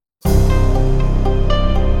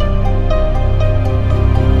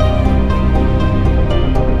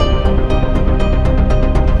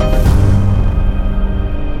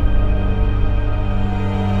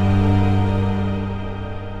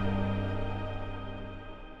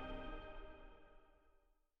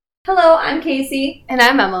Hello, I'm Casey. And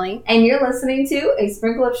I'm Emily. And you're listening to A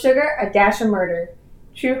Sprinkle of Sugar, A Dash of Murder.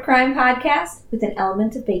 True crime podcast with an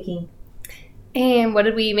element of baking. And what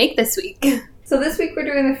did we make this week? So this week we're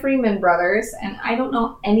doing the Freeman brothers, and I don't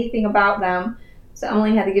know anything about them, so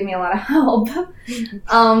Emily had to give me a lot of help.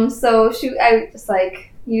 I just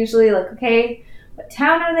usually okay, what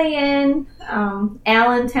town are they in?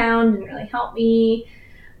 Allentown didn't really help me.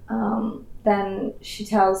 Then she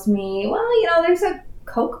tells me, well, there's a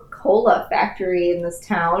Coca-Cola factory in this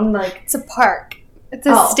town. It's a park. It's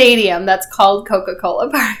a stadium that's called Coca-Cola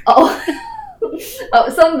Park.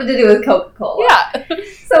 Something to do with Coca-Cola. Yeah.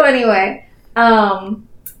 So anyway,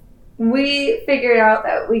 we figured out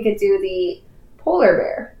that we could do the polar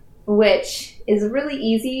bear, which is a really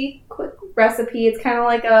easy, quick recipe. It's kind of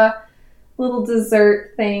like a little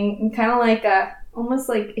dessert thing, and kind of like almost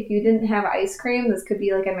like if you didn't have ice cream, this could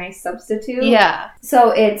be like a nice substitute. Yeah.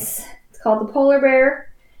 So it's called the polar bear.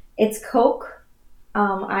 It's Coke.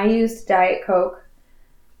 I used Diet Coke.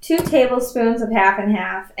 2 tablespoons of half and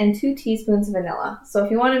half, and 2 teaspoons of vanilla. So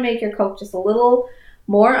if you want to make your Coke just a little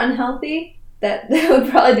more unhealthy, that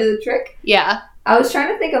would probably do the trick. Yeah. I was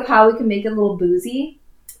trying to think of how we could make it a little boozy,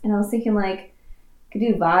 and I was thinking could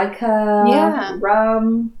do vodka,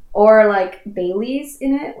 rum, or Bailey's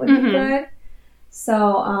in it would be good.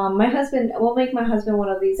 So we'll make my husband one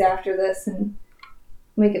of these after this and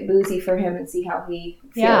make it boozy for him and see how he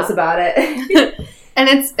feels about it. And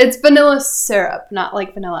it's vanilla syrup, not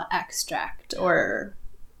vanilla extract or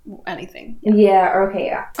anything. Yeah, okay,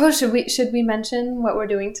 yeah. Oh, should we mention what we're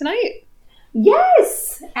doing tonight?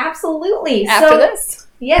 Yes, absolutely. After this?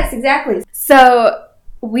 Yes, exactly. So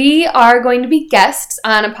we are going to be guests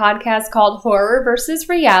on a podcast called Horror versus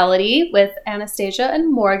Reality with Anastasia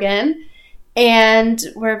and Morgan. And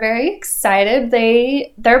we're very excited.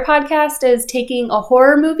 Their podcast is taking a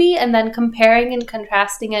horror movie and then comparing and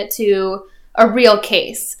contrasting it to a real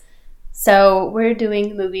case. So we're doing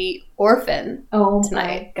the movie Orphan tonight.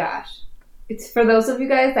 My gosh. It's for those of you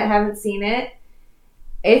guys that haven't seen it,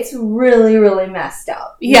 it's really, really messed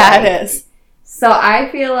up. Yeah, it is. So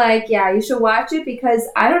I feel you should watch it because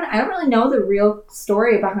I don't really know the real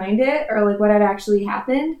story behind it or what had actually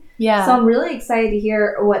happened. Yeah. So I'm really excited to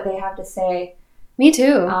hear what they have to say. Me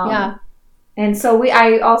too. Yeah. And so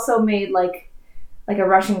I also made a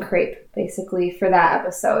Russian crepe basically for that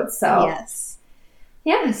episode. So yes.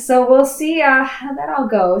 Yeah, so we'll see how that all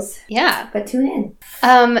goes. Yeah. But tune in.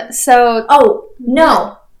 Oh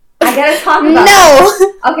no. I gotta talk about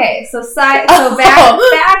it. Okay, so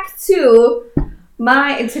back to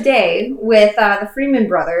today with the Freeman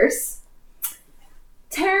brothers.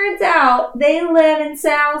 Turns out they live in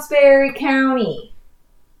Salisbury County,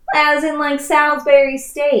 as in Salisbury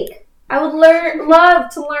steak. I would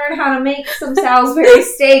love to learn how to make some Salisbury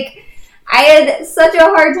steak. I had such a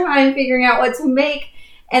hard time figuring out what to make,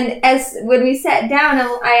 and when we sat down,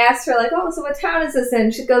 I asked her so what town is this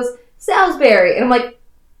in? She goes, Salisbury, and I'm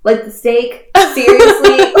like the steak?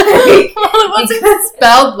 Seriously? It wasn't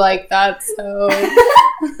spelled like that, so...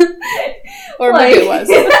 Or maybe it was.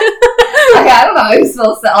 I don't know how you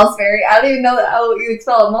spell Salisbury. I don't even know how you would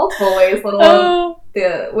spell it multiple ways, let alone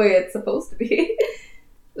the way it's supposed to be.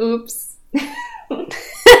 Oops.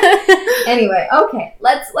 Anyway, okay.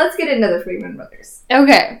 Let's get into the Freeman brothers.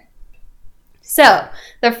 Okay. So,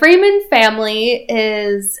 the Freeman family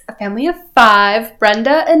is a family of 5.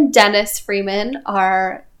 Brenda and Dennis Freeman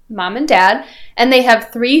are mom and dad, and they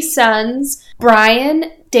have 3 sons,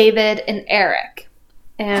 Bryan, David, and Eric.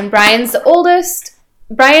 And Bryan's the oldest.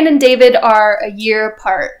 Bryan and David are a year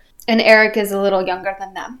apart, and Eric is a little younger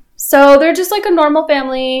than them. So they're just a normal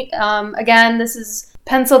family. Again, this is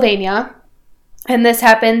Pennsylvania, and this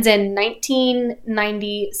happens in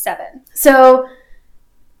 1997. So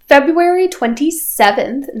February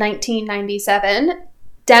 27th, 1997,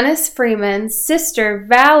 Dennis Freeman's sister,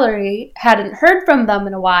 Valerie, hadn't heard from them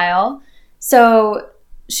in a while, so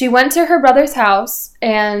she went to her brother's house,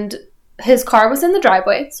 and his car was in the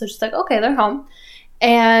driveway, so she's like, okay, they're home,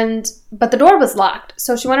 but the door was locked,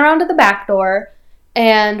 so she went around to the back door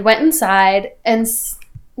and went inside, and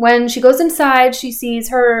when she goes inside, she sees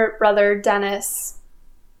her brother, Dennis,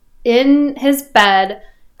 in his bed,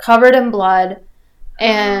 covered in blood,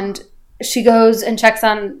 and she goes and checks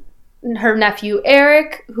on her nephew,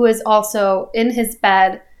 Eric, who is also in his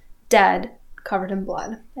bed, dead, covered in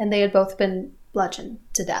blood. And they had both been bludgeoned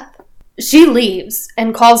to death. She leaves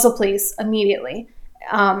and calls the police immediately.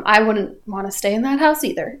 I wouldn't want to stay in that house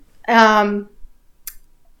either. And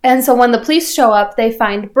so when the police show up, they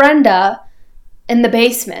find Brenda in the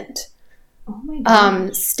basement. Oh my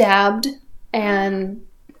God. Stabbed and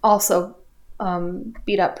also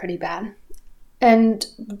beat up pretty bad. And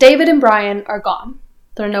David and Bryan are gone.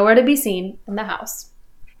 They're nowhere to be seen in the house.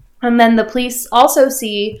 And then the police also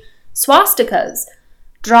see swastikas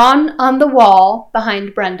drawn on the wall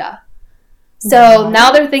behind Brenda. So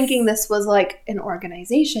now they're thinking this was like an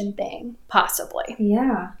organization thing, possibly.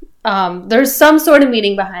 Yeah. There's some sort of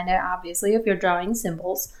meaning behind it, obviously, if you're drawing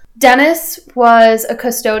symbols. Dennis was a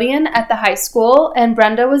custodian at the high school, and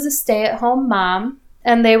Brenda was a stay-at-home mom.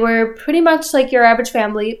 And they were pretty much like your average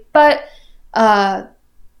family, but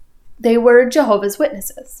they were Jehovah's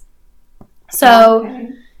Witnesses. So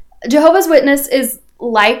Jehovah's Witness is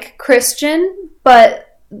like Christian,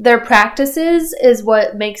 but their practices is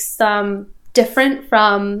what makes them different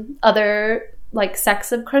from other like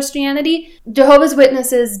sects of Christianity. Jehovah's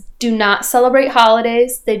Witnesses do not celebrate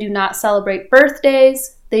holidays. They do not celebrate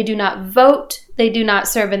birthdays. They do not vote. They do not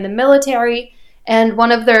serve in the military. And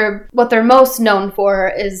what they're most known for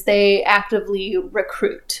is they actively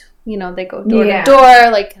recruit. You know, they go door to door.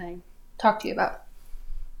 Like, can I talk to you about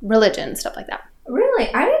religion, stuff like that?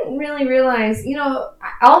 Really? I didn't really realize,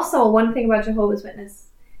 also one thing about Jehovah's Witness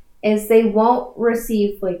is they won't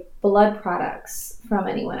receive, like, blood products from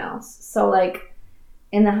anyone else. So, like,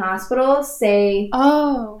 in the hospital, say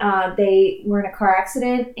they were in a car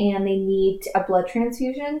accident and they need a blood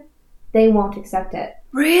transfusion, they won't accept it.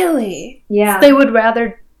 Really? Yeah. So they would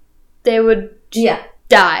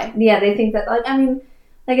die. Yeah, they think that, like, I mean,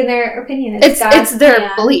 like, in their opinion, it's their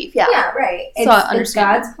plan. belief, yeah. Yeah, right. It's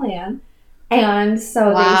God's plan. And so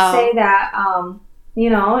they say that,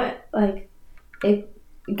 like, if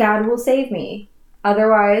God will save me.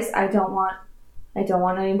 Otherwise, I don't want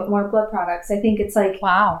any more blood products. I think it's like,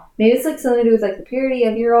 maybe it's like something to do with like the purity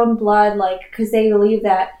of your own blood, like, because they believe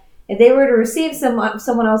that if they were to receive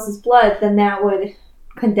someone else's blood, then that would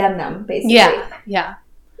condemn them, basically. Yeah.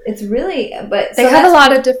 It's really, but they have a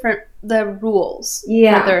lot of different rules.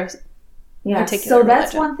 Yeah. Yeah. So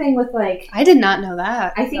that's one thing with like. I did not know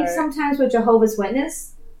that. I think sometimes with Jehovah's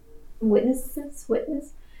Witnesses,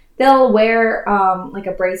 they'll wear like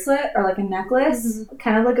a bracelet or like a necklace,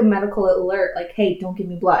 kind of like a medical alert, like, hey, don't give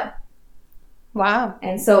me blood. Wow.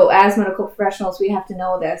 And so as medical professionals, we have to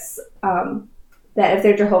know this, that if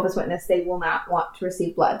they're Jehovah's Witness, they will not want to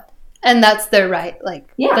receive blood. And that's their right.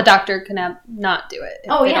 Like, the doctor can not do it.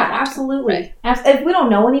 Oh, yeah, absolutely. Right. If we don't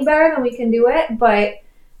know any better, then we can do it. But,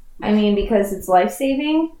 I mean, because it's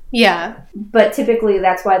life-saving. Yeah. But typically,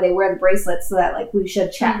 that's why they wear the bracelets, so that, like, we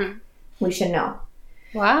should check. Mm-hmm. We should know.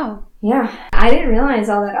 Wow. Yeah. I didn't realize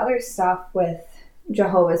all that other stuff with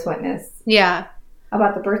Jehovah's Witness. Yeah.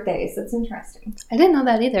 About the birthdays. That's interesting. I didn't know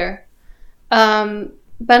that either.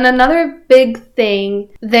 But another big thing,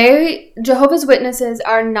 Jehovah's Witnesses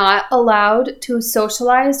are not allowed to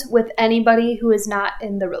socialize with anybody who is not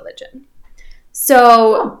in the religion.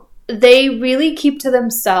 So they really keep to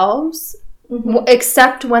themselves,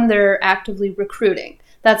 except when they're actively recruiting.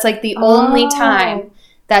 That's like the only time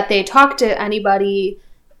that they talk to anybody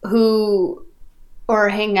or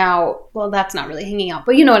hang out. Well, that's not really hanging out,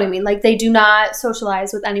 but you know what I mean. Like, they do not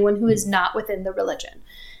socialize with anyone who is not within the religion.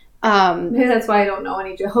 Maybe that's why I don't know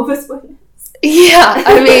any Jehovah's Witnesses. Yeah,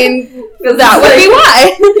 I mean, that would be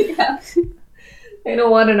why. Yeah. They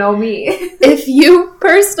don't want to know me. If you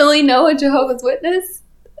personally know a Jehovah's Witness,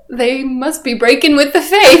 they must be breaking with the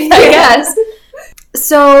faith, I guess.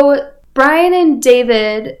 So Bryan and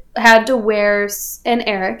David had to wear, and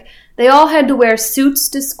Eric, they all had to wear suits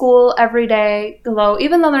to school every day.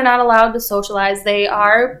 Even though they're not allowed to socialize, they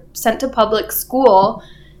are sent to public school,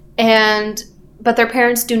 but their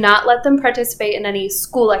parents do not let them participate in any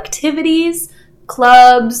school activities,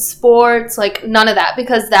 clubs, sports, like none of that,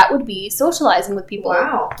 because that would be socializing with people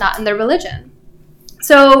not in their religion.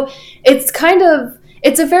 So it's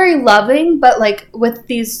a very loving, but like with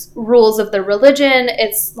these rules of the religion,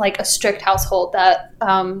 it's like a strict household that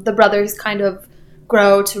the brothers kind of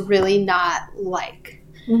grow to really not like.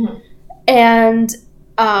 Mm-hmm. And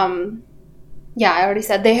I already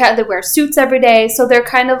said they wear suits every day, so they're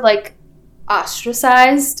kind of like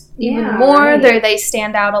ostracized even more. Right. They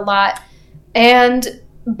stand out a lot. And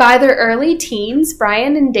by their early teens,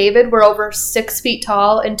 Bryan and David were over 6 feet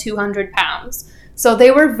tall and 200 pounds. So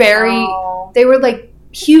they were they were like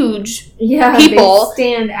huge people. They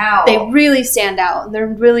stand out. They really stand out. And they're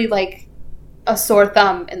really like a sore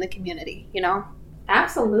thumb in the community, you know?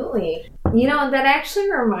 Absolutely. You know, that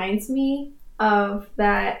actually reminds me of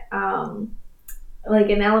that, like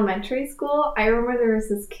in elementary school, I remember there was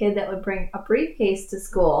this kid that would bring a briefcase to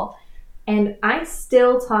school, and I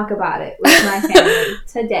still talk about it with my family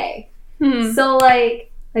today. So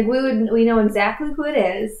like we know exactly who it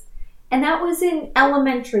is, and that was in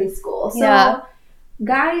elementary school. So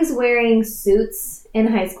guys wearing suits in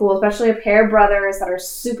high school, especially a pair of brothers that are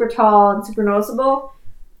super tall and super noticeable,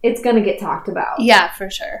 it's going to get talked about. Yeah, for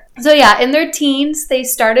sure. So yeah, in their teens, they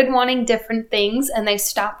started wanting different things, and they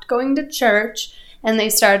stopped going to church, and they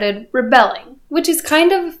started rebelling, which is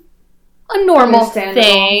kind of a normal thing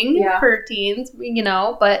for teens,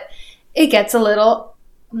 but it gets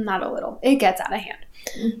it gets out of hand.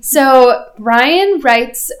 Mm-hmm. So Bryan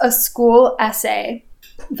writes a school essay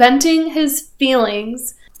venting his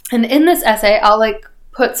feelings, and in this essay, I'll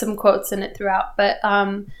put some quotes in it throughout, but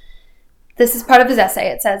this is part of his essay.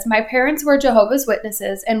 It says, "My parents were Jehovah's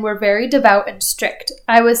Witnesses and were very devout and strict.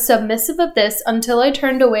 I was submissive of this until I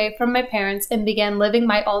turned away from my parents and began living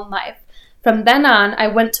my own life. From then on, I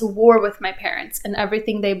went to war with my parents and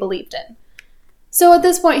everything they believed in." So at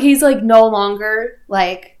this point, he's no longer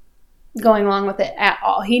going along with it at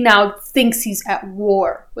all. He now thinks he's at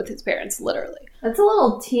war with his parents, literally. That's a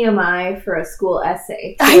little TMI for a school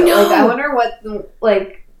essay, too. I know. I wonder what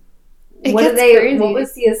crazy. What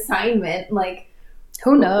was the assignment?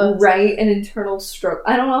 Who knows? Write an internal stroke.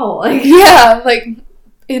 I don't know.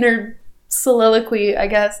 Inner soliloquy, I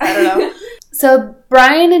guess. I don't know. So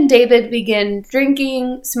Bryan and David begin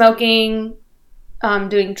drinking, smoking,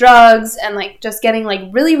 doing drugs, and just getting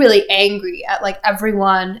really, really angry at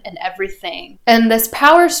everyone and everything. And this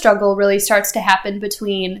power struggle really starts to happen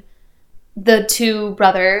between the two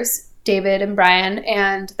brothers, David and Bryan,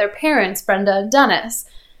 and their parents, Brenda and Dennis.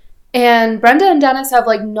 And Brenda and Dennis have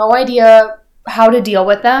no idea how to deal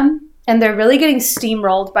with them, and they're really getting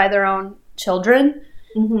steamrolled by their own children.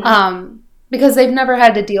 Mm-hmm. Because they've never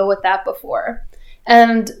had to deal with that before.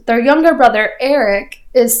 And their younger brother, Eric,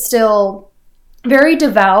 is still very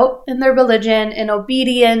devout in their religion and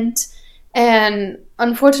obedient. And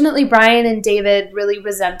unfortunately, Bryan and David really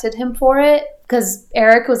resented him for it because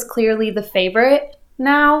Eric was clearly the favorite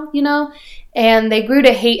now, and they grew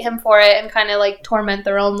to hate him for it and kind of torment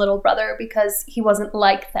their own little brother because he wasn't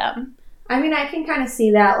like them. I mean, I can kind of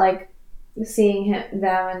see that, seeing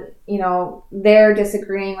them and, they're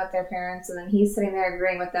disagreeing with their parents, and then he's sitting there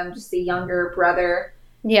agreeing with them, just the younger brother.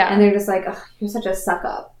 Yeah. And they're just "Oh, you're such a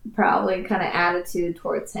suck-up," probably kind of attitude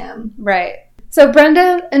towards him. Right. So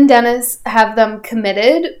Brenda and Dennis have them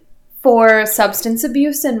committed for substance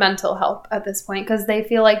abuse and mental health at this point because they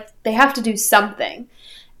feel like they have to do something.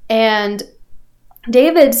 And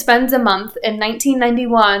David spends a month in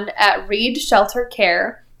 1991 at Reed Shelter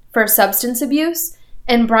Care for substance abuse,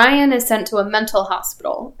 and Bryan is sent to a mental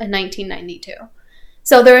hospital in 1992.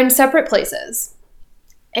 So they're in separate places,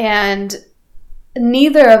 and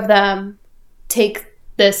neither of them take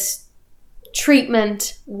this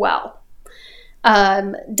treatment well.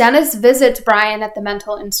 Dennis visits Bryan at the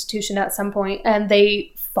mental institution at some point, and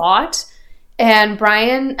they fought, and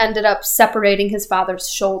Bryan ended up separating his father's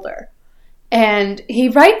shoulder. And he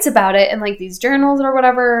writes about it in these journals or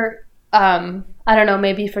whatever. I don't know,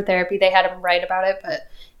 maybe for therapy they had him write about it, but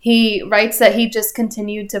he writes that he just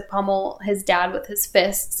continued to pummel his dad with his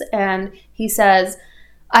fists, and he says,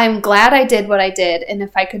 "I'm glad I did what I did, and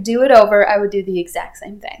if I could do it over, I would do the exact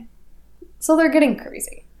same thing." So they're getting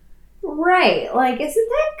crazy. Right. Isn't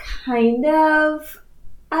that kind of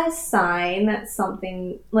a sign that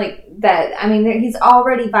something that, I mean, he's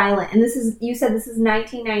already violent, and you said this is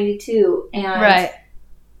 1992, and right.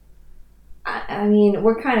 I mean,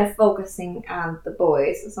 we're kind of focusing on the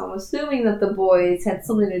boys, so I'm assuming that the boys had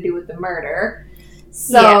something to do with the murder.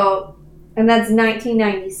 So, and that's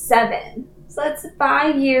 1997. So that's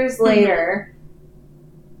 5 years later.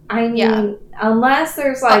 I mean, unless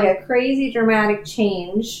there's a crazy dramatic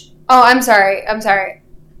change. Oh, I'm sorry.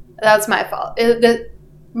 That's my fault. The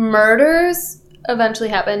murders eventually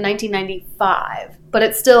happened in 1995, but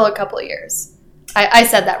it's still a couple of years. I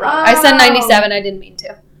said that wrong. I said 97. I didn't mean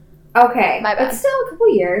to. Okay. My bad. It's still a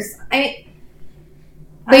couple years. I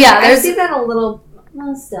see that a little.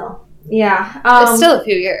 Well, still. Yeah. It's still a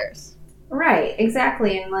few years. Right.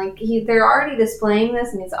 Exactly. And they're already displaying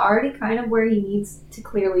this, and he's already kind of where he needs to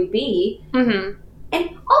clearly be. Mm-hmm. And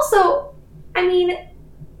also, I mean,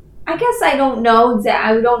 I guess I don't know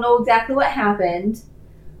exactly what happened,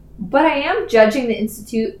 but I am judging the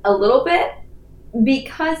institute a little bit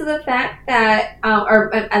because of the fact that,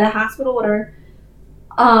 or at the hospital, whatever.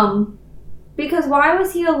 Because why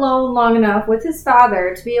was he alone long enough with his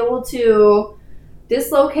father to be able to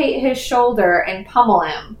dislocate his shoulder and pummel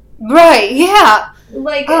him? Right, yeah.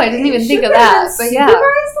 I didn't even think of that, but yeah.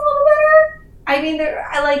 Supervised a little better? I mean,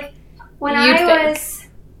 when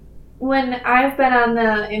I've been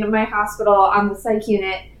in my hospital on the psych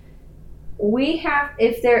unit, we have,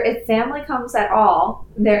 if family comes at all,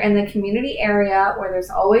 they're in the community area where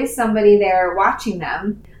there's always somebody there watching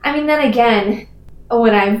them. I mean, then again,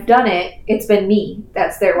 when I've done it, it's been me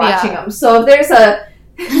that's there watching them. So if there's a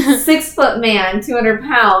 6 foot man, 200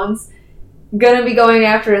 pounds, gonna be going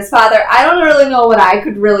after his father, I don't really know what I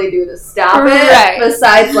could really do to stop it.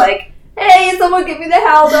 Besides, like, hey, someone give me the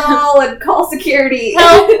Hal doll and call security.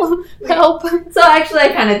 Help. Help. So actually, I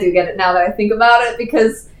kind of do get it now that I think about it,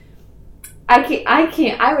 because I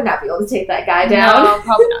would not be able to take that guy down. No,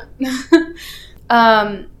 probably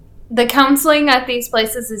not. The counseling at these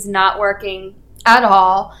places is not working at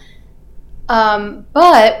all.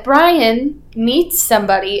 But Bryan meets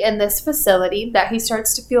somebody in this facility that he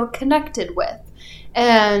starts to feel connected with.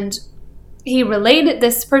 And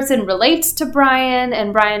this person relates to Bryan,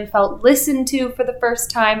 and Bryan felt listened to for the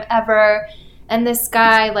first time ever. And this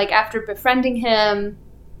guy, like, after befriending him,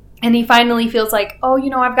 and he finally feels like, oh,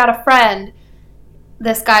 I've got a friend.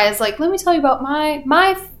 This guy is like, let me tell you about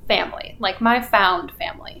my family, like my found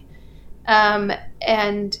family.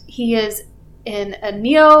 And he is in a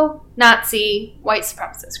neo-Nazi white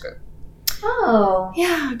supremacist group. Oh.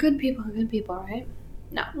 Yeah, good people, right?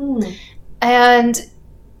 No. And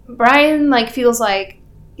Bryan, like, feels like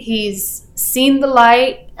he's seen the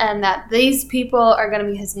light and that these people are going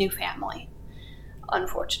to be his new family,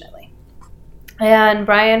 unfortunately. And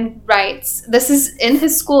Bryan writes, this is in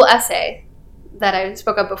his school essay that I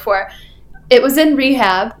spoke of before. It was in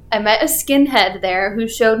rehab. I met a skinhead there who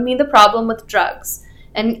showed me the problem with drugs.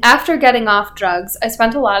 And after getting off drugs, I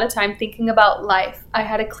spent a lot of time thinking about life. I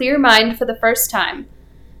had a clear mind for the first time.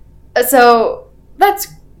 So that's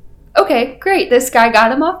okay, great. This guy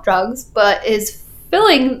got him off drugs, but is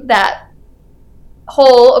filling that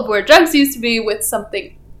hole of where drugs used to be with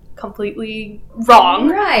something completely wrong.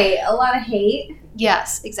 Right. A lot of hate.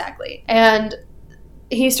 Yes, exactly. And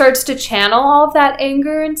he starts to channel all of that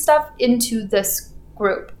anger and stuff into this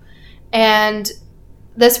group. And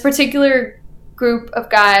this particular group of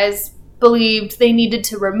guys believed they needed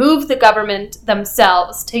to remove the government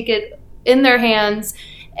themselves, take it in their hands,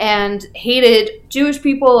 and hated Jewish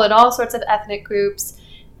people and all sorts of ethnic groups.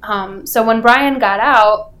 So when Bryan got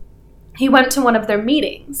out, he went to one of their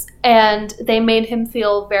meetings, and they made him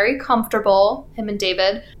feel very comfortable, him and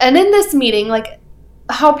David. And in this meeting, like,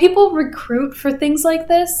 how people recruit for things like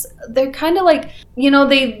this, they're kind of like,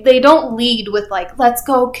 they don't lead with, like, let's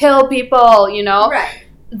go kill people, Right.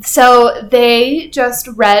 So they just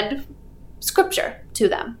read scripture to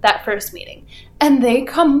them that first meeting. And they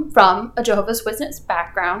come from a Jehovah's Witness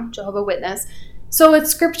background, Jehovah's Witness. So it's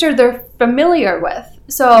scripture they're familiar with.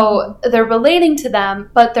 So they're relating to them,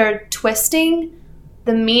 but they're twisting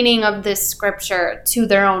the meaning of this scripture to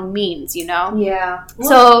their own means, Yeah. Well,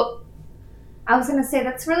 so I was going to say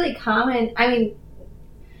that's really common. I mean,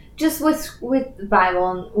 just with the Bible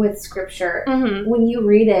and with scripture, when you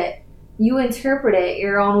read it, you interpret it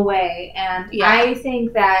your own way. And I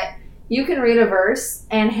think that you can read a verse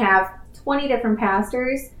and have 20 different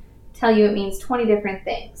pastors tell you it means 20 different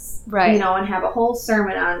things. Right. And have a whole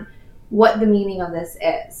sermon on what the meaning of this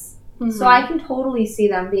is. So I can totally see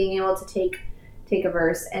them being able to take a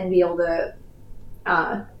verse and be able to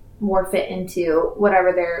morph it into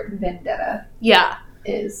whatever their vendetta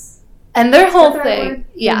is. And their whole thing. Word?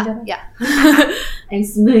 Yeah. Vendetta? Yeah. And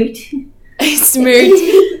smoot.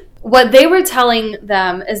 Smoot. What they were telling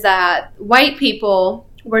them is that white people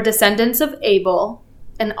were descendants of Abel,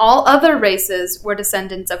 and all other races were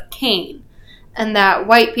descendants of Cain, and that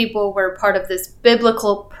white people were part of this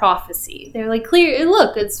biblical prophecy. They're like, clear,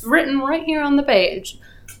 look, it's written right here on the page.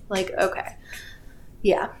 Like, okay.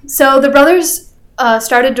 Yeah. So the brothers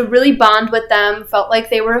started to really bond with them, felt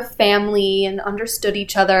like they were a family and understood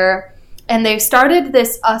each other, and they started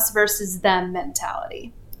this us versus them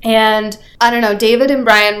mentality. And I don't know, David and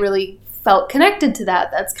Bryan really felt connected to that.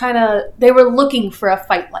 That's kind of, they were looking for a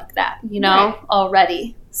fight like that, Right.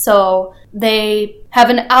 already. So they have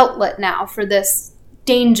an outlet now for this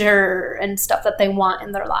danger and stuff that they want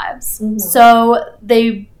in their lives. So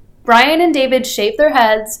Bryan and David shave their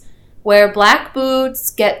heads, wear black boots,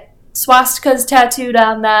 get swastikas tattooed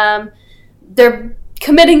on them. They're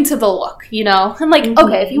committing to the look, And like,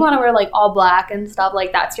 okay, if you want to wear like all black and stuff,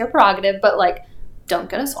 like that's your prerogative, but like, don't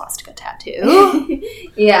get a swastika tattoo.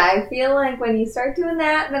 Yeah, I feel like when you start doing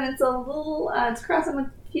that, then it's a little, it's crossing a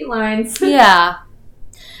few lines. Yeah.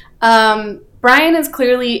 Bryan is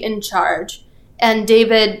clearly in charge, and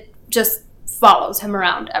David just follows him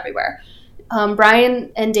around everywhere.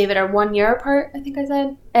 Bryan and David are 1 year apart, I think I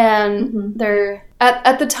said, and they're,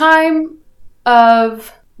 at the time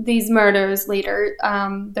of these murders later,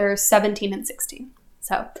 they're 17 and 16.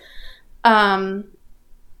 So,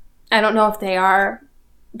 I don't know if they are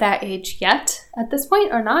that age yet at this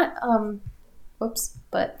point or not.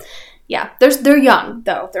 But Yeah, they're young,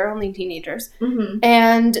 though. They're only teenagers. Mm-hmm.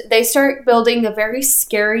 And they start building a very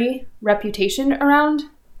scary reputation around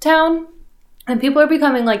town. And people are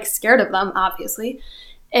becoming, like, scared of them, obviously.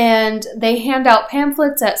 And they hand out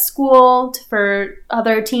pamphlets at school for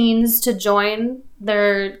other teens to join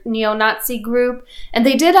their neo-Nazi group. And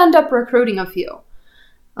they did end up recruiting a few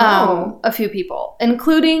people,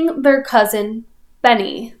 including their cousin,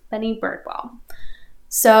 Benny Birdwell.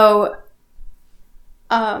 So...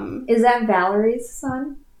 is that Valerie's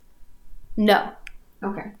son? No.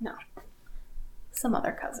 Okay. No. Some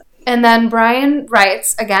other cousin. And then Bryan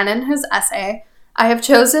writes, again in his essay, I have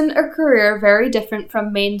chosen a career very different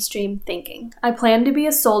from mainstream thinking. I plan to be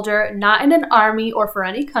a soldier, not in an army or for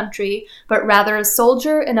any country, but rather a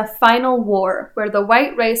soldier in a final war where the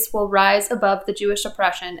white race will rise above the Jewish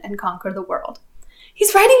oppression and conquer the world.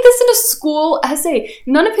 He's writing this in a school essay.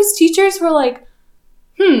 None of his teachers were like,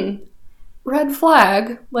 red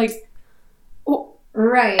flag. Like,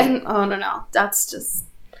 right. And, oh, no. That's just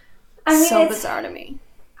so bizarre to me.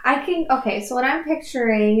 So what I'm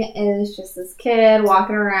picturing is just this kid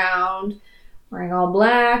walking around wearing all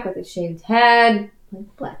black with a shaved head,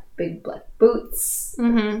 like big black boots,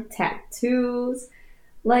 tattoos.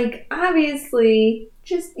 Like, obviously,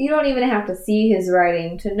 just, you don't even have to see his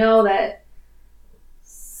writing to know that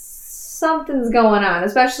something's going on,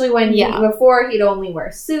 especially when before he'd only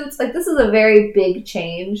wear suits. Like, this is a very big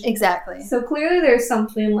change. Exactly. So clearly there's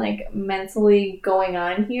something, like, mentally going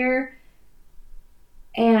on here.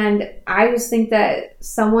 And I just think that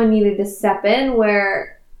someone needed to step in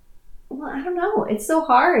where, well, I don't know. It's so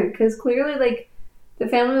hard because clearly, like, the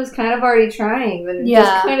family was kind of already trying, but it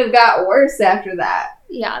just kind of got worse after that.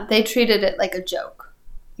 Yeah, they treated it like a joke,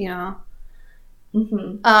 you know?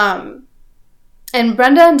 Mm-hmm. And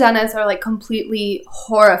Brenda and Dennis are, like, completely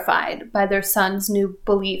horrified by their son's new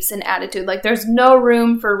beliefs and attitude. Like, there's no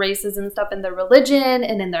room for racism stuff in their religion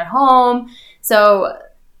and in their home. So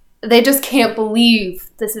they just can't believe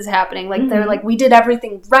this is happening. Like, they're like, we did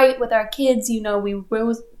everything right with our kids, you know, we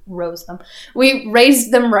rose them. We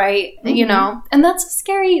raised them right, you know? And that's a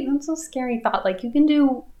scary thought. Like, you can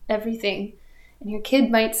do everything, and your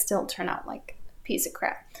kid might still turn out like a piece of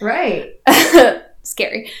crap. Right.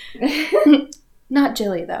 Scary. Not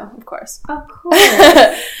Jilly, though, of course. Of course.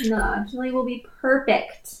 No, Jilly will be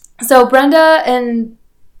perfect. So Brenda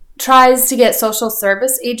tries to get social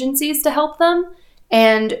service agencies to help them,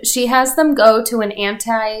 and she has them go to an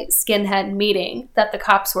anti-skinhead meeting that the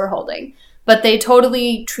cops were holding. But they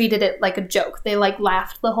totally treated it like a joke. They, like,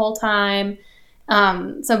 laughed the whole time.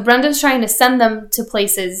 So Brenda's trying to send them to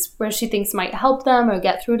places where she thinks might help them or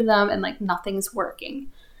get through to them, and, like, nothing's working.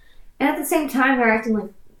 And at the same time, they're acting like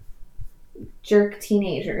jerk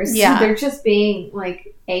teenagers. Yeah. They're just being,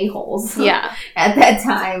 like, a-holes. Yeah. At that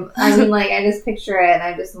time. I mean, like, I just picture it, and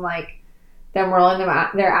I just am like, them rolling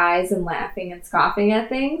their eyes and laughing and scoffing at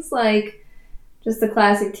things. Like, just the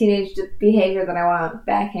classic teenage behavior that I want to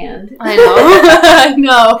backhand. I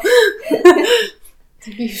know.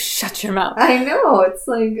 You shut your mouth. I know. It's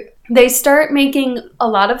like... They start making a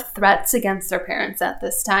lot of threats against their parents at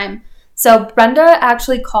this time. So Brenda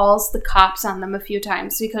actually calls the cops on them a few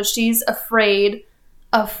times because she's afraid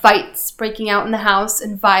of fights breaking out in the house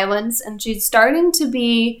and violence, and she's starting to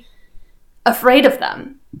be afraid of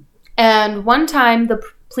them. And one time, the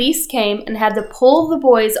police came and had to pull the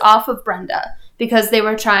boys off of Brenda because they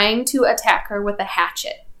were trying to attack her with a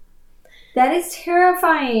hatchet. That is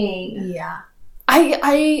terrifying. Yeah.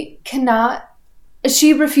 I cannot...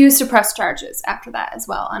 She refused to press charges after that as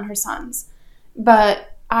well on her sons.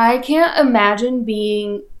 But I can't imagine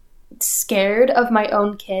being scared of my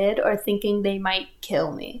own kid or thinking they might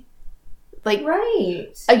kill me. Like, right.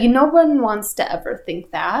 No one wants to ever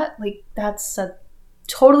think that. Like, that's a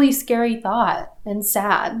totally scary thought and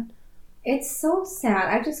sad. It's so sad.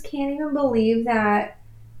 I just can't even believe that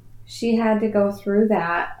she had to go through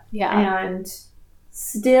that. Yeah. And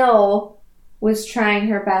still was trying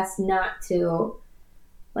her best not to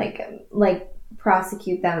like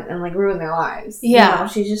prosecute them and like ruin their lives. Yeah. You know,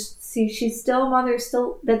 she's still a mother,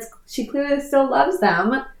 she clearly still loves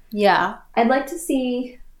them. Yeah. I'd like to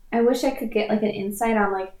see, I wish I could get like an insight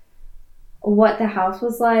on like what the house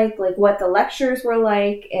was like what the lectures were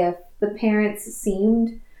like, if the parents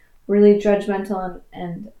seemed really judgmental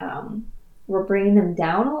and were bringing them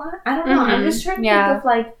down a lot. I don't know. I'm just trying to think of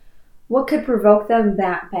like what could provoke them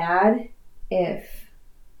that bad if,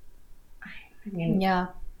 I mean, yeah,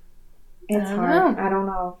 it's hard. I don't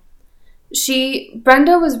know.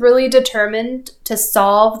 Brenda was really determined to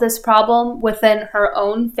solve this problem within her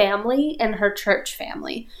own family and her church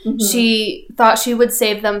family. Mm-hmm. She thought she would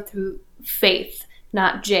save them through faith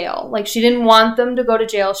not jail. Like, she didn't want them to go to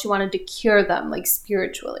jail. She wanted to cure them, like,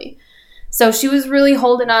 spiritually. So she was really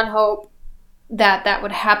holding on hope that that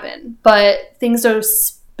would happen. But things are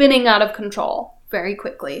spinning out of control very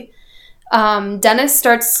quickly. Dennis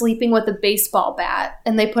starts sleeping with a baseball bat,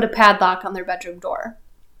 and they put a padlock on their bedroom door.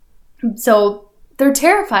 So they're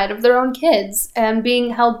terrified of their own kids and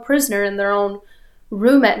being held prisoner in their own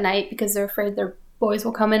room at night because they're afraid their boys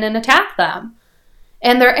will come in and attack them.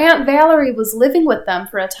 And their Aunt Valerie was living with them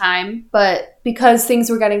for a time, but because things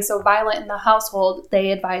were getting so violent in the household,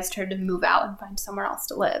 they advised her to move out and find somewhere else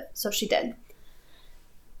to live. So she did.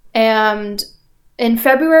 And in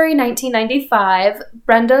February 1995,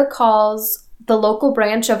 Brenda calls the local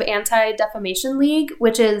branch of Anti-Defamation League,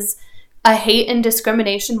 which is a hate and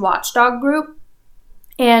discrimination watchdog group.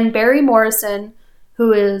 And Barry Morrison,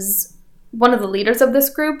 who is one of the leaders of this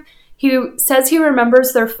group, he says he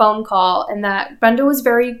remembers their phone call and that Brenda was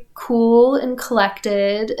very cool and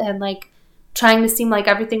collected and, like, trying to seem like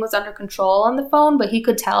everything was under control on the phone, but he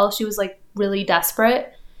could tell she was, like, really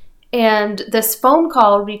desperate. And this phone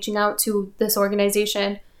call reaching out to this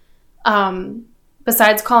organization,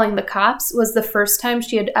 besides calling the cops, was the first time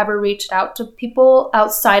she had ever reached out to people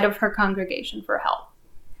outside of her congregation for help.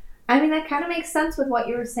 I mean, that kind of makes sense with what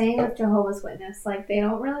you were saying with Jehovah's Witness. Like, they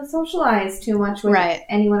don't really socialize too much with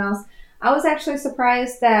anyone else. I was actually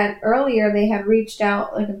surprised that earlier they had reached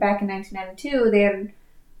out, like back in 1992,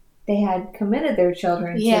 they had committed their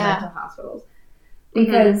children to mental hospitals.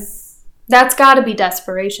 Because that's got to be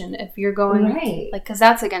desperation if you're going, right? Like, because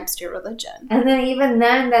that's against your religion. And then even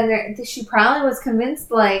then she probably was convinced,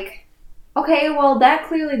 like, okay, well, that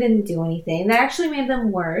clearly didn't do anything. That actually made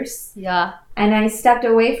them worse. Yeah. And I stepped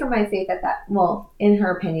away from my faith at that, well, in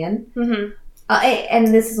her opinion. Mm-hmm. And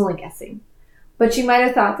this is only guessing. But she might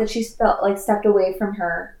have thought that she felt like stepped away from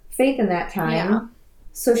her faith in that time. Yeah.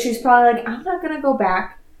 So she's probably like, I'm not going to go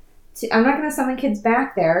back. I'm not going to summon kids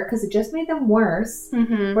back there because it just made them worse.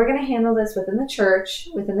 Mm-hmm. We're going to handle this within the church,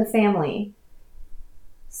 within the family.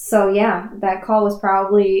 So, yeah, that call was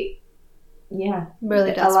probably,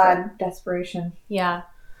 really desperate. A lot of desperation. Yeah.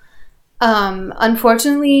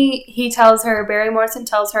 Unfortunately, Barry Morrison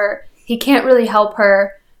tells her he can't really help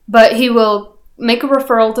her, but he will make a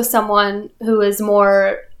referral to someone who is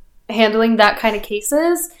more handling that kind of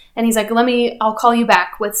cases. And he's like, I'll call you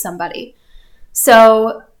back with somebody.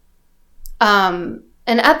 So, and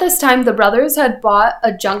at this time, the brothers had bought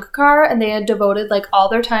a junk car and they had devoted, like, all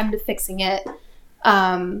their time to fixing it.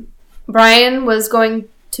 Bryan was going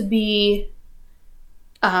to be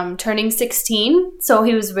turning 16, so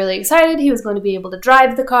he was really excited. He was going to be able to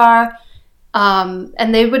drive the car,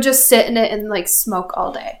 and they would just sit in it and, like, smoke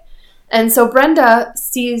all day. And so Brenda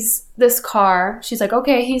sees this car. She's like,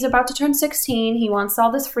 okay, he's about to turn 16. He wants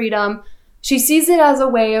all this freedom. She sees it as a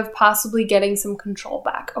way of possibly getting some control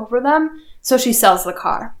back over them, so she sells the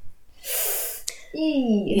car.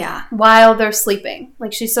 Yeah, while they're sleeping.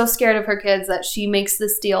 Like, she's so scared of her kids that she makes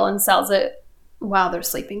this deal and sells it while they're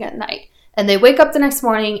sleeping at night. And they wake up the next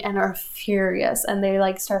morning and are furious. And they,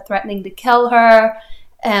 like, start threatening to kill her.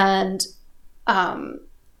 And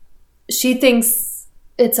she thinks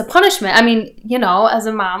it's a punishment. I mean, you know, as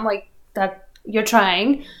a mom, like, that you're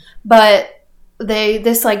trying. But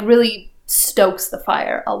this, like, really stokes the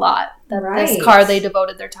fire a lot. That this car they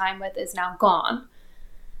devoted their time with is now gone.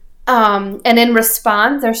 And in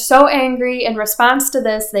response, they're so angry. In response to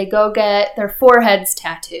this, they go get their foreheads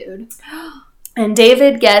tattooed. And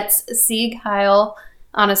David gets Sieg Heil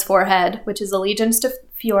on his forehead, which is allegiance to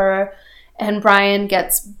Führer, and Bryan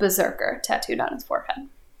gets Berserker tattooed on his forehead.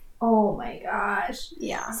 Oh my gosh.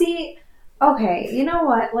 Yeah. See, okay, you know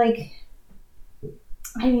what? Like,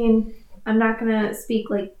 I mean, I'm not going to speak,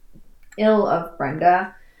 like, ill of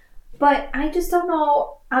Brenda, but I just don't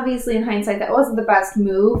know. Obviously, in hindsight, that wasn't the best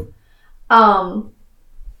move.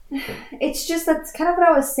 It's just, that's kind of what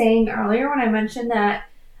I was saying earlier when I mentioned that,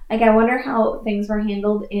 like, I wonder how things were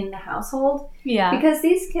handled in the household. Yeah. Because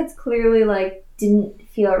these kids clearly, like, didn't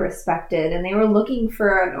feel respected, and they were looking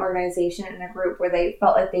for an organization and a group where they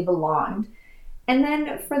felt like they belonged. And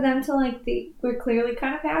then for them to, like, they were clearly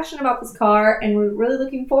kind of passionate about this car and were really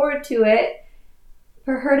looking forward to it,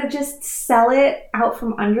 for her to just sell it out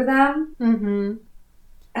from under them. Mm-hmm.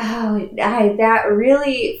 Oh, that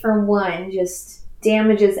really, for one, just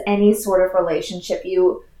damages any sort of relationship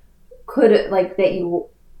you could, like, that you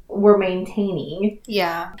were maintaining.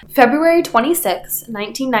 Yeah. February 26,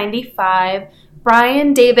 1995,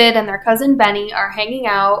 Bryan, David, and their cousin Benny are hanging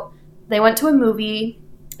out. They went to a movie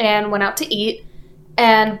and went out to eat.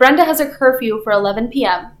 And Brenda has a curfew for 11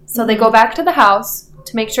 p.m. So they go back to the house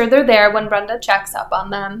to make sure they're there when Brenda checks up on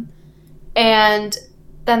them. And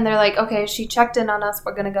then they're like, okay, she checked in on us.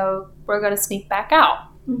 We're going to sneak back out.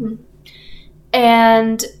 Mm-hmm.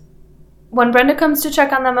 And when Brenda comes to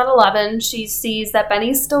check on them at 11, she sees that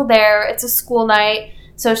Benny's still there. It's a school night.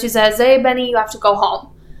 So she says, hey, Benny, you have to go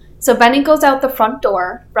home. So Benny goes out the front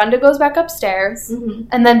door. Brenda goes back upstairs. Mm-hmm.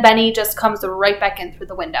 And then Benny just comes right back in through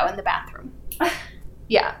the window in the bathroom.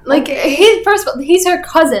 Yeah. Like, Okay. first of all, he's her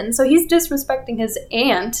cousin. So he's disrespecting his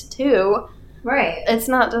aunt, too. Right. It's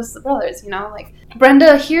not just the brothers, Like,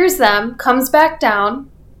 Brenda hears them, comes back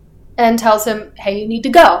down, and tells him, hey, you need to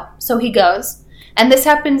go. So he goes. And this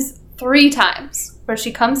happens 3 times, where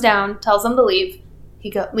she comes down, tells him to leave.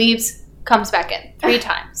 He leaves, comes back in 3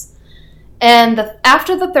 times. And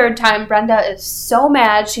after the 3rd time, Brenda is so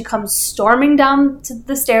mad. She comes storming down to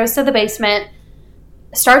the stairs to the basement,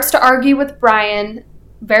 starts to argue with Bryan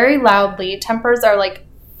very loudly. Tempers are, like,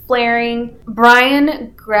 flaring.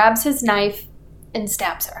 Bryan grabs his knife and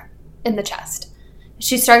stabs her in the chest.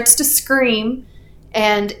 She starts to scream,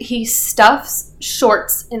 and he stuffs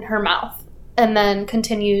shorts in her mouth and then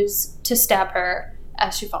continues to stab her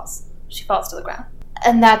as she falls. She falls to the ground.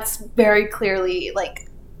 And that's very clearly, like,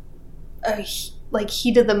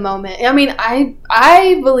 heat of the moment. I mean,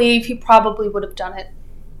 I believe he probably would have done it,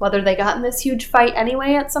 whether they got in this huge fight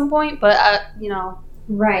anyway at some point, but,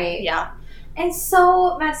 Right. Yeah. And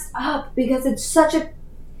so messed up because it's such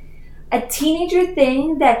a teenager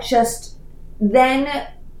thing that just then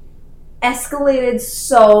escalated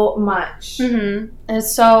so much. Mm-hmm. And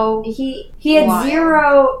so he had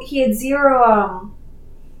wild. zero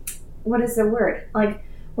what is the word? Like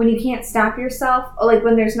when you can't stop yourself, or like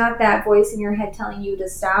when there's not that voice in your head telling you to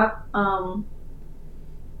stop,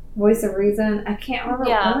 voice of reason. I can't remember.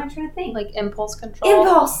 Yeah. What am I trying to think? Like impulse control.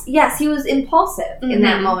 Impulse. Yes, he was impulsive in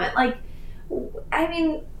that moment. Like, I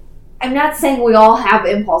mean, I'm not saying we all have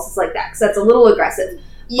impulses like that because that's a little aggressive.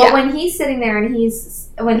 Yeah. But when he's sitting there and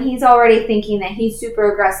when he's already thinking that he's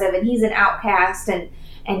super aggressive and he's an outcast and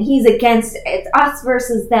he's against it's us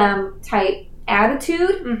versus them type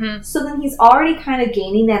attitude, Mm-hmm. so then he's already kind of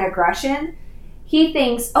gaining that aggression. He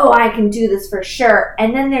thinks, oh, I can do this for sure.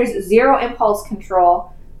 And then there's zero impulse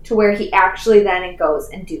control to where he actually then goes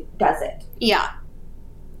and does it. Yeah.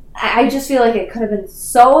 I just feel like it could have been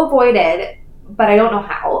so avoided, but I don't know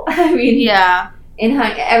how. I mean, Yeah.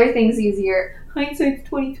 Everything's easier. Hindsight's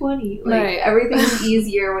 20/20. Like, Right. Everything's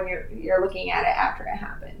easier when you're looking at it after it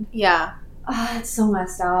happened. Yeah. Oh, it's so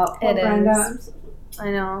messed up. It is. Brenda.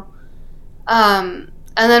 I know. And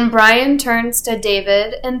then Bryan turns to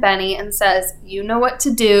David and Benny and says, you know what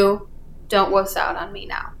to do. Don't wuss out on me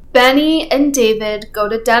now. Benny and David go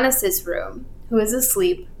to Dennis's room, who is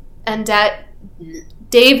asleep, and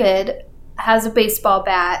David has a baseball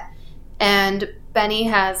bat, and Benny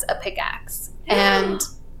has a pickaxe. And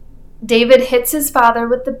David hits his father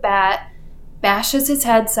with the bat, bashes his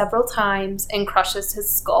head several times, and crushes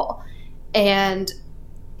his skull. And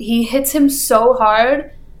he hits him so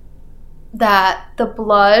hard that the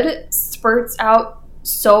blood spurts out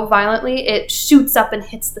so violently, it shoots up and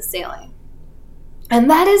hits the ceiling. And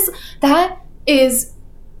that is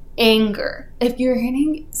anger. If you're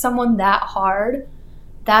hitting someone that hard,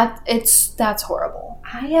 that's horrible.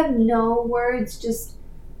 I have no words. Just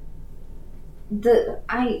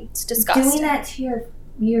It's disgusting. doing that to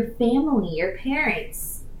your family, your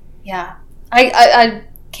parents. Yeah, I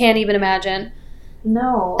can't even imagine.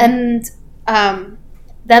 No. And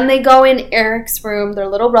then they go in Eric's room, their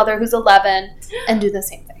little brother who's 11, and do the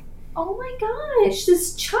same thing. Oh my gosh,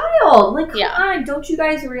 this child! Like, come Yeah. on! Don't you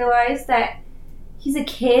guys realize that he's a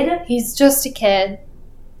kid? He's just a kid.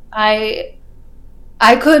 I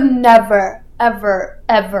could never, ever,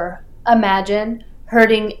 ever imagine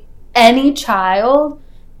hurting any child,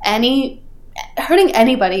 hurting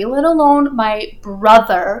anybody, let alone my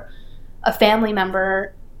brother, a family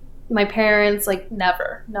member, my parents, like,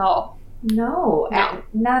 never. No. No,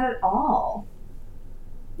 not at all.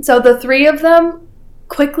 So the 3 of them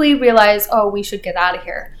quickly realize, oh, we should get out of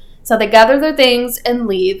here. So they gather their things and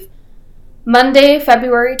leave. Monday,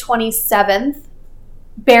 February 27th,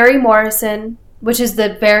 Barry Morrison, which is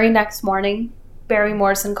the very next morning, Barry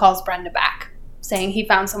Morrison calls Brenda back, saying he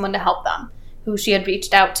found someone to help them, who she had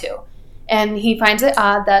reached out to. And he finds it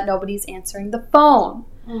odd that nobody's answering the phone.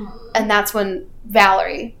 And that's when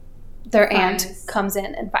Valerie, their aunt, comes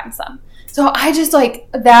in and finds them. So I just like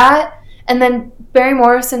that. And then Barry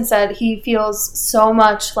Morrison said he feels so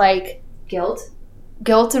much like Guilt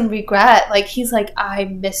and regret. Like, he's like, I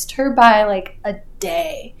missed her by like a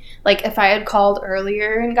day. Like, if I had called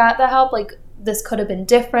earlier and got the help, like, this could have been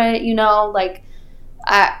different, like,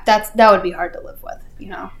 that would be hard to live with,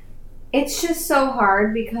 It's just so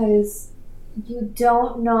hard because you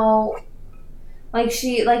don't know. like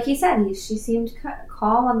he said, she seemed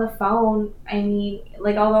calm on the phone. I mean,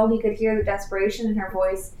 like, although he could hear the desperation in her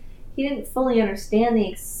voice, he didn't fully understand the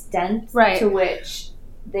extent to which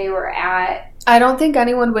they were at. I don't think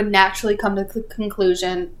anyone would naturally come to the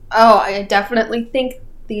conclusion, oh, I definitely think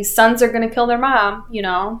these sons are going to kill their mom, you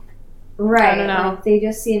know? Right. I don't know. Like, they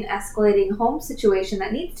just see an escalating home situation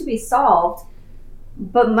that needs to be solved,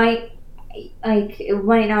 but it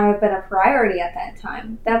might not have been a priority at that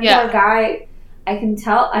time. That poor guy, I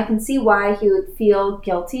can see why he would feel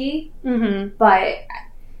guilty, but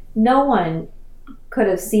no one could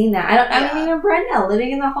have seen that. I mean, even Brenda,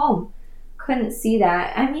 living in the home, couldn't see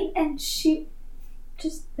that. I mean, and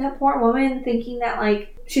that poor woman thinking that,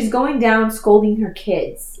 like, she's going down scolding her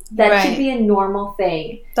kids. That should be a normal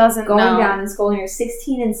thing. Going down and scolding her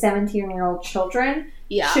 16 and 17-year-old children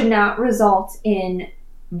should not result in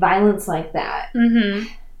violence like that.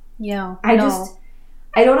 Yeah. I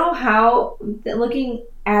don't know how, looking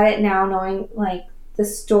at it now, knowing, like, the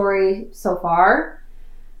story so far,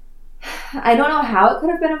 I don't know how it could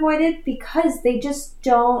have been avoided, because they just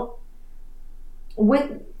don't,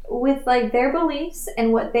 with like their beliefs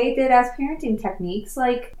and what they did as parenting techniques,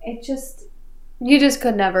 like, it just, you just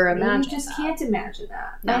could never imagine. You just can't imagine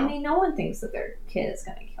that. No. I mean, no one thinks that their kid is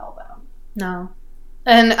going to kill them. No.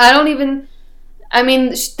 And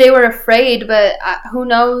they were afraid, but who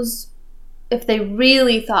knows if they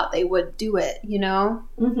really thought they would do it, you know?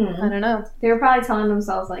 I don't know. They were probably telling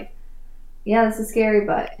themselves, like, yeah, this is scary,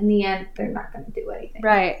 but in the end, they're not going to do anything.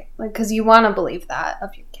 Right. Like, because you want to believe that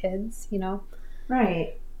of your kids, you know?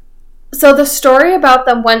 Right. So the story about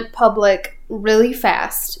them went public really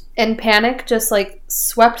fast, and panic just, like,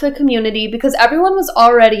 swept the community because everyone was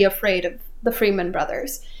already afraid of the Freeman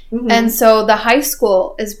brothers. And so the high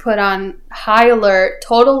school is put on high alert,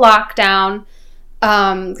 total lockdown,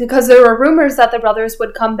 because there were rumors that the brothers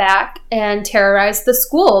would come back and terrorize the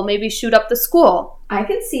school, maybe shoot up the school. I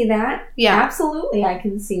can see that. Yeah. Absolutely, I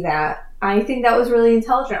can see that. I think that was really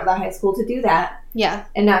intelligent of the high school to do that. Yeah.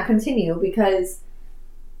 And not continue, because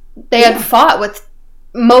they had fought with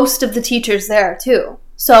most of the teachers there, too.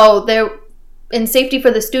 So they're in safety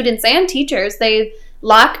for the students and teachers. They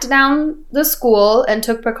locked down the school and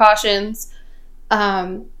took precautions.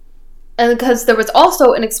 And because there was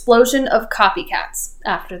also an explosion of copycats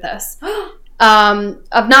after this.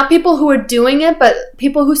 Of not people who were doing it, but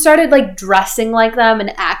people who started, like, dressing like them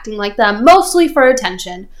and acting like them, mostly for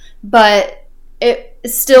attention. But it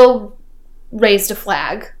still raised a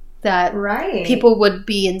flag that people would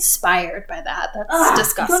be inspired by that. That's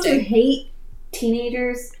disgusting. Don't you hate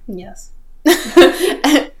teenagers? Yes.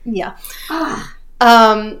 Yeah.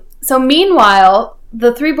 So meanwhile,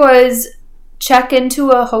 the three boys check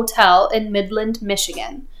into a hotel in Midland,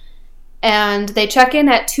 Michigan. And they check in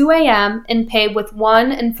at 2 a.m. and pay with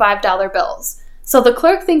 $1 and $5 bills. So the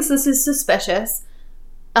clerk thinks this is suspicious.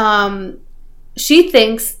 She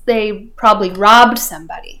thinks they probably robbed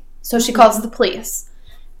somebody. So she calls the police.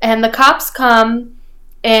 And the cops come,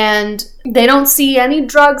 and they don't see any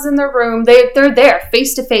drugs in their room. They're there,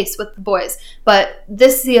 face to face with the boys. But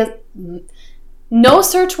no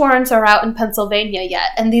search warrants are out in Pennsylvania yet,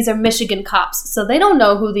 and these are Michigan cops. So they don't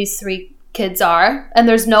know who these three kids are, and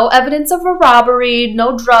there's no evidence of a robbery,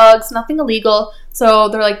 no drugs, nothing illegal. So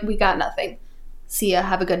they're like, we got nothing. See ya,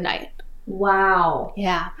 have a good night. Wow.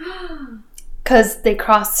 Yeah. Because they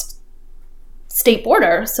crossed state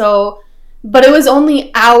border. But it was only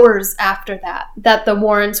hours after that the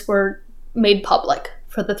warrants were made public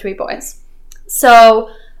for the three boys. So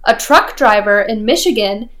a truck driver in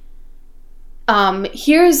Michigan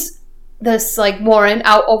hears this, like, warrant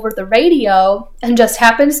out over the radio and just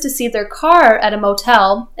happens to see their car at a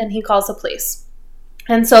motel, and he calls the police.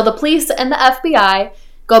 And so the police and the FBI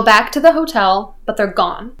go back to the hotel, but they're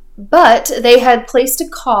gone. But they had placed a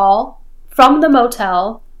call from the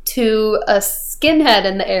motel to a skinhead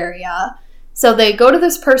in the area. So they go to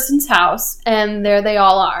this person's house, and there they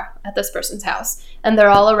all are at this person's house, and they're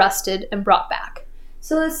all arrested and brought back.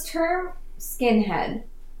 So this term skinhead,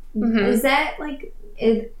 is that, like,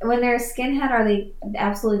 when they're a skinhead, are they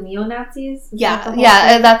absolutely neo-Nazis?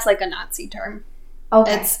 Yeah, that's like a Nazi term.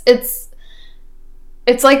 Okay.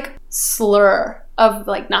 It's like slur of,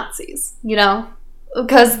 like, Nazis, you know?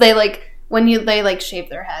 Because they, like, they shave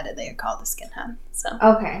their head, and they are called a skinhead. So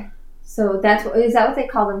okay. So is that what they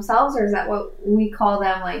call themselves, or is that what we call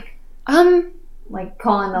them, like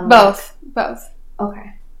calling them both.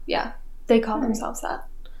 Okay. Yeah. They call themselves that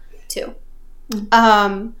too.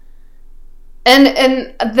 And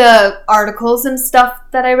the articles and stuff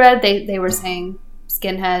that I read, they were saying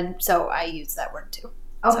skinhead, so I use that word too.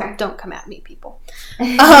 Okay. So don't come at me, people.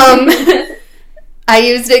 I I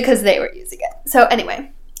used it because they were using it. So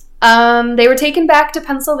anyway, they were taken back to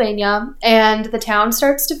Pennsylvania, and the town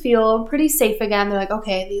starts to feel pretty safe again. They're like,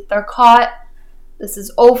 okay, they're caught. This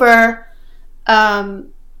is over.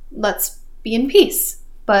 Let's be in peace.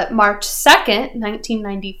 But March 2nd,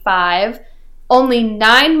 1995, only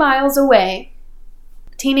 9 miles away,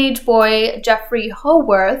 teenage boy Jeffrey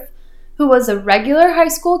Howarth, who was a regular high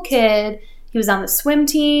school kid, he was on the swim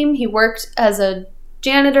team, he worked as a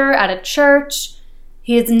janitor at a church,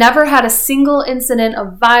 he has never had a single incident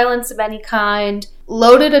of violence of any kind,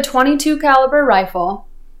 loaded a .22 caliber rifle,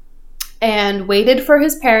 and waited for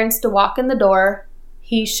his parents to walk in the door.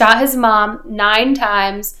 He shot his mom 9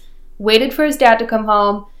 times, waited for his dad to come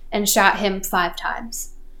home, and shot him 5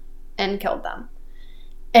 times and killed them.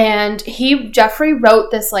 And Jeffrey wrote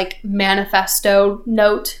this manifesto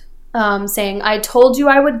note saying, I told you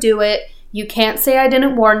I would do it. You can't say I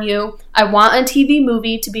didn't warn you. I want a TV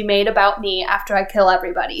movie to be made about me after I kill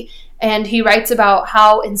everybody. And he writes about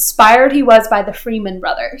how inspired he was by the Freeman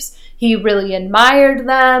brothers. He really admired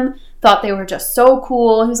them, thought they were just so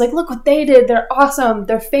cool. He was like, look what they did. They're awesome.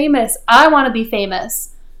 They're famous. I want to be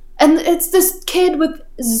famous. And it's this kid with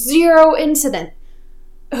 0 incident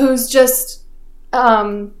who's just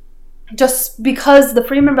because the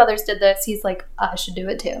Freeman brothers did this, he's like, I should do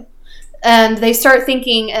it too. And they start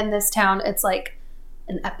thinking in this town it's like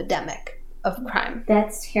an epidemic of crime.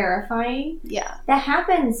 That's terrifying. Yeah. That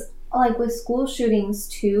happens with school shootings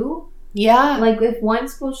too. Yeah. If one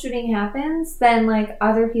school shooting happens, then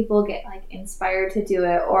other people get inspired to do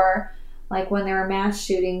it. Or when there were mass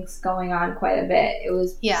shootings going on quite a bit, it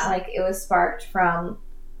was it was sparked from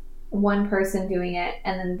one person doing it,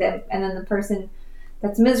 and then the person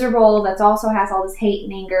that's miserable, that's also has all this hate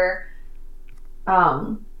and anger,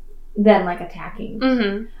 then attacking.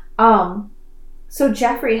 Mm-hmm. So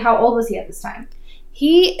Jeffrey, how old was he at this time?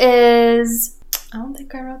 He is, I don't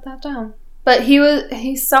think I wrote that down, but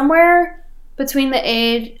he's somewhere between the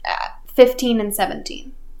age 15 and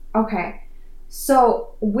 17. Okay.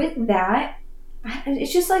 So with that,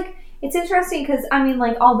 it's just it's interesting because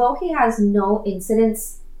although he has no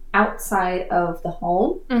incidents outside of the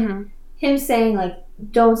home, mm-hmm. him saying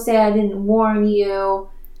don't say I didn't warn you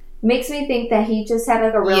makes me think that he just had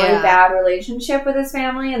a really bad relationship with his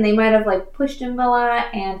family, and they might have pushed him a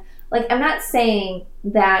lot. And I'm not saying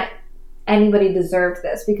that anybody deserved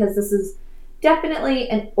this, because this is definitely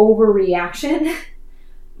an overreaction,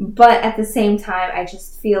 but at the same time I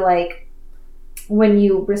just feel when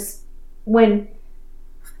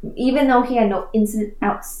even though he had no incident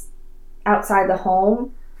outside the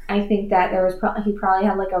home, I think that he probably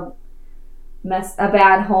had a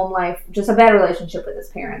bad home life, just a bad relationship with his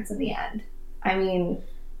parents in the end.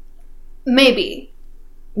 Maybe.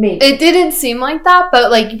 It didn't seem like that,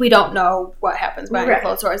 but we don't know what happens behind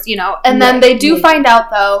closed doors, And then they do find out,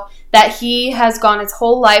 though, that he has gone his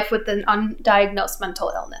whole life with an undiagnosed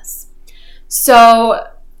mental illness. So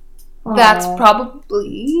that's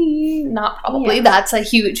that's a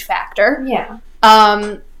huge factor. Yeah.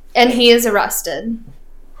 And he is arrested.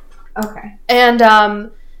 Okay.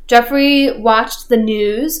 And Jeffrey watched the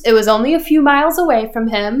news. It was only a few miles away from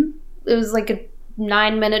him. It was a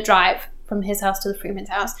 9-minute drive from his house to the Freeman's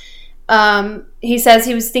house. He says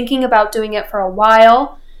he was thinking about doing it for a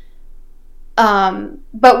while.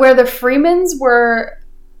 But where the Freemans were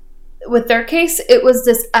with their case, it was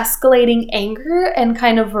this escalating anger and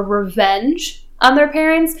kind of a revenge on their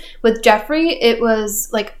parents. With Jeffrey, it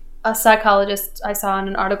was a psychologist I saw in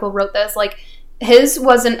an article wrote this, his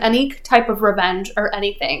wasn't any type of revenge or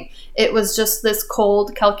anything. It was just this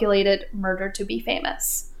cold, calculated murder to be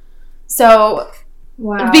famous. So,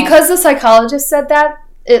 because the psychologist said that,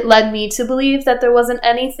 it led me to believe that there wasn't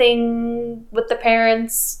anything with the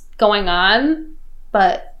parents going on.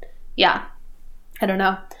 But, yeah, I don't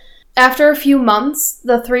know. After a few months,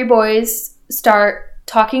 the 3 boys start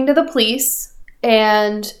talking to the police,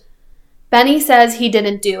 and Benny says he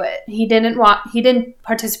didn't do it. He didn't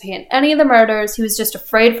participate in any of the murders. He was just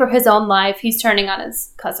afraid for his own life. He's turning on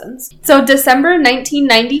his cousins. So December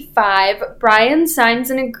 1995, Bryan signs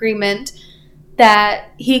an agreement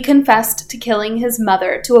that he confessed to killing his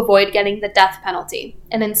mother to avoid getting the death penalty,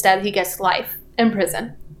 and instead he gets life in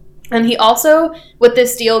prison. And he also, with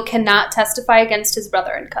this deal, cannot testify against his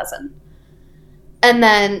brother and cousin. And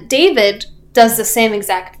then David does the same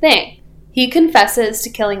exact thing. He confesses to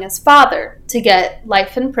killing his father to get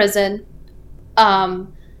life in prison.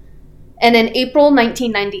 And in April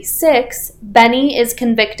 1996, Benny is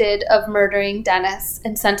convicted of murdering Dennis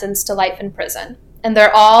and sentenced to life in prison. And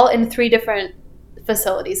they're all in 3 different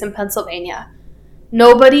facilities in Pennsylvania.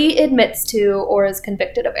 Nobody admits to or is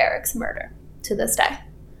convicted of Eric's murder to this day.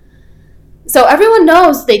 So everyone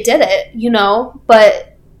knows they did it,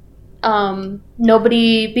 but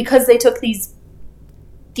nobody, because they took these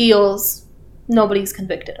deals, nobody's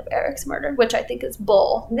convicted of Eric's murder, which I think is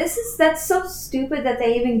bull. That's so stupid that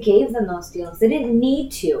they even gave them those deals. They didn't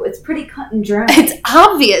need to. It's pretty cut and dry. It's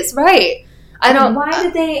obvious, right? I don't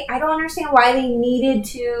understand why they needed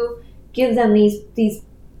to give them these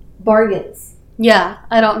bargains. Yeah,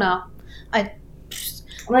 I don't know.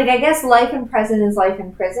 I guess life in prison is life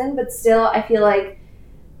in prison, but still, I feel like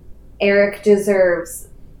Eric deserves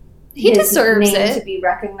his name to be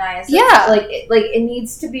recognized. Yeah, it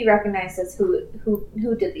needs to be recognized as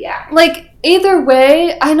who did the act. Either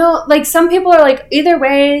way, I know. Some people are either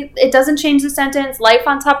way, it doesn't change the sentence. Life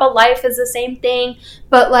on top of life is the same thing,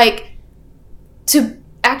 but to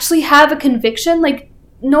actually have a conviction,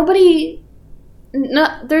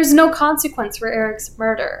 there's no consequence for Eric's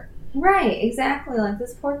murder. Right, exactly.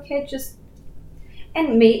 This poor kid just...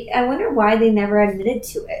 And I wonder why they never admitted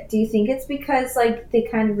to it. Do you think it's because, they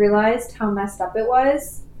kind of realized how messed up it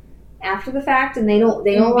was after the fact, and they don't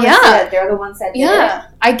want to say that they're the ones that did it? Yeah,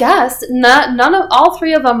 I guess. All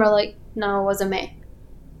three of them are no, it wasn't me.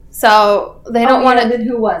 So, they don't want to... Then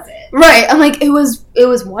who was it? Right, I'm it was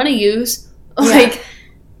one of yous. Okay.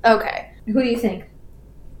 Who do you think?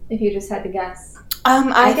 If you just had to guess.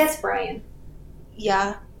 I guess Bryan.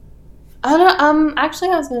 Yeah. I don't.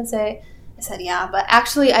 Actually, I was gonna say, I said yeah, but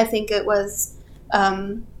actually, I think it was,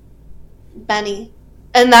 Benny,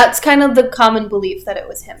 and that's kind of the common belief that it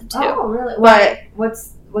was him too. Oh, really? Why?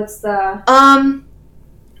 What's the?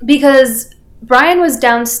 Because Bryan was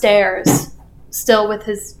downstairs, still with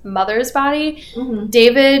his mother's body. Mm-hmm.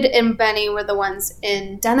 David and Benny were the ones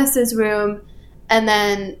in Dennis's room, and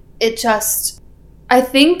then it just. I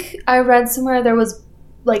think I read somewhere there was,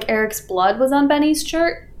 Eric's blood was on Benny's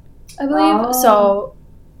shirt. I believe. Oh. So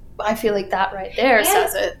I feel that right there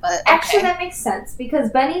says it. But actually, that makes sense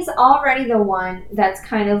because Benny's already the one that's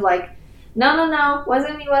kind of no,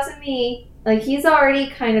 wasn't me. He's already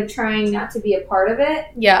kind of trying not to be a part of it.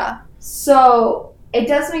 Yeah. So it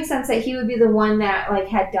does make sense that he would be the one that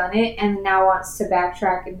had done it and now wants to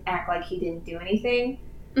backtrack and act like he didn't do anything.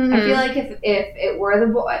 Mm-hmm. I feel like if it were the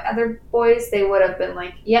other boys, they would have been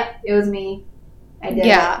yep, it was me. I did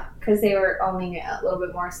it. Because they were owning it a little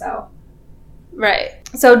bit more so. Right.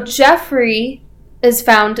 So Jeffrey is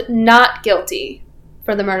found not guilty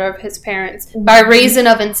for the murder of his parents by reason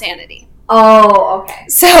of insanity. Oh, okay.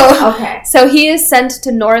 So he is sent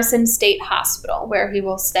to Norrison State Hospital, where he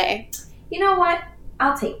will stay. You know what?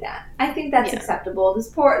 I'll take that. I think that's acceptable.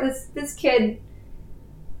 This kid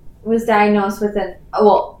was diagnosed with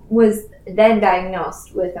was then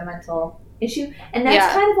diagnosed with a mental issue, and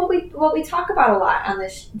that's kind of what we talk about a lot on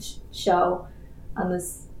this show, on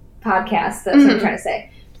this podcast. That's what I'm trying to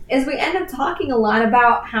say. Is we end up talking a lot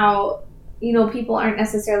about how people aren't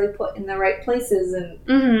necessarily put in the right places in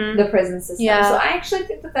the prison system. Yeah. So I actually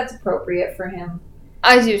think that that's appropriate for him.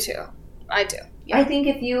 I do too. I do. Yeah. I think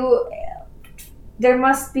there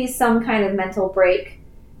must be some kind of mental break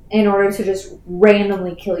in order to just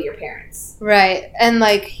randomly kill your parents. Right. And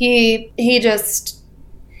he just.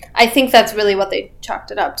 I think that's really what they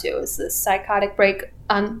chalked it up to, is this psychotic break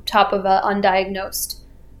on top of an undiagnosed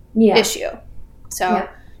issue. So,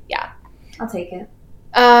 yeah. I'll take it.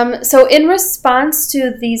 So in response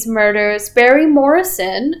to these murders, Barry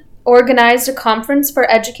Morrison organized a conference for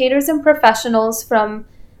educators and professionals from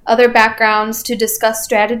other backgrounds to discuss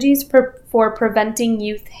strategies for preventing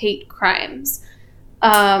youth hate crimes.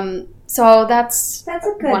 So that's a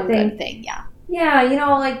good good thing, yeah.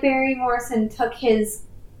 Yeah, Barry Morrison took his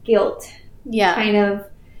guilt, kind of,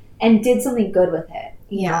 and did something good with it.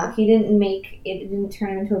 You know, he didn't turn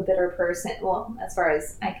him into a bitter person. Well, as far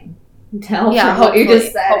as I can tell from what you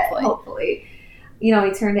just said, hopefully, he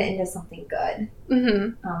turned it into something good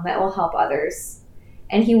that will help others,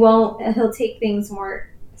 and he'll take things more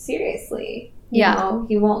seriously.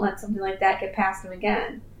 He won't let something like that get past him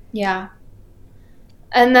again. Yeah.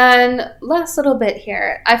 And then last little bit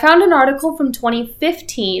here, I found an article from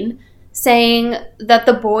 2015 saying that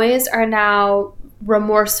the boys are now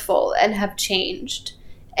remorseful and have changed.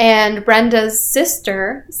 And Brenda's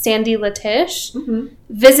sister, Sandy Latish,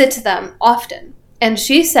 visits them often. And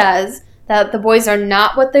she says that the boys are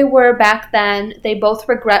not what they were back then. They both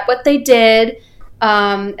regret what they did.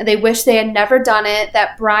 They wish they had never done it.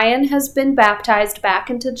 That Bryan has been baptized back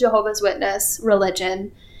into Jehovah's Witness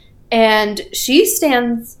religion. And she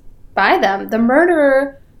stands by them. The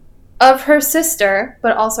murderer of her sister,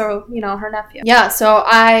 but also, her nephew. Yeah, so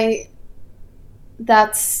I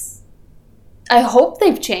hope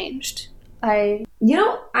they've changed. I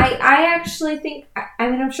actually think, I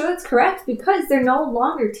mean, I'm sure that's correct because they're no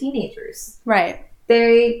longer teenagers. Right.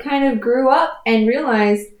 They kind of grew up and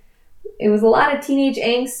realized it was a lot of teenage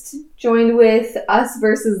angst joined with us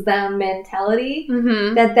versus them mentality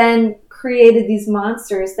that then created these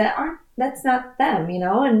monsters that's not them,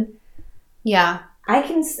 and yeah. I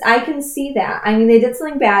can see that. I mean, they did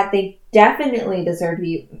something bad. They definitely deserve to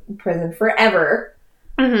be in prison forever.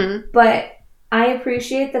 But I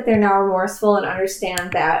appreciate that they're now remorseful and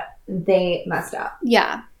understand that they messed up.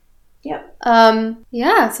 Yeah. Yep.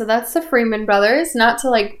 Yeah, so that's the Freeman brothers. Not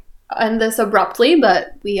to end this abruptly,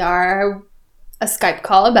 but we are a Skype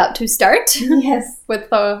call about to start. Yes. With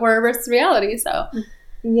the horror versus reality, so.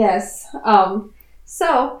 Yes.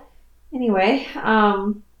 So, anyway,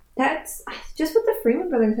 that's just with the Freeman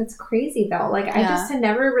brothers. That's crazy, though. I just had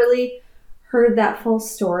never really heard that full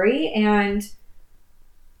story, and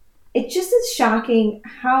it just is shocking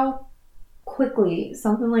how quickly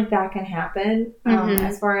something like that can happen.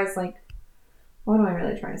 As far as what am I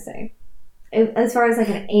really trying to say? As far as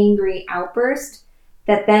an angry outburst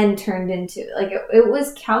that then turned into it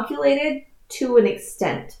was calculated to an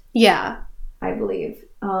extent. Yeah, I believe.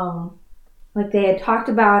 They had talked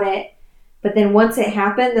about it, but then once it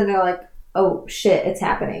happened, then they're like, "Oh shit, it's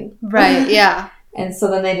happening!" Right? Yeah. And so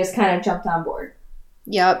then they just kind of jumped on board.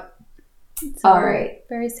 Yep. So, all right.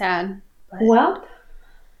 Very sad. But... Well,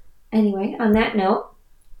 anyway, on that note,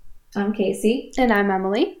 I'm Casey. And I'm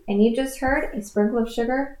Emily. And you just heard a sprinkle of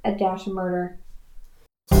sugar, a dash of murder.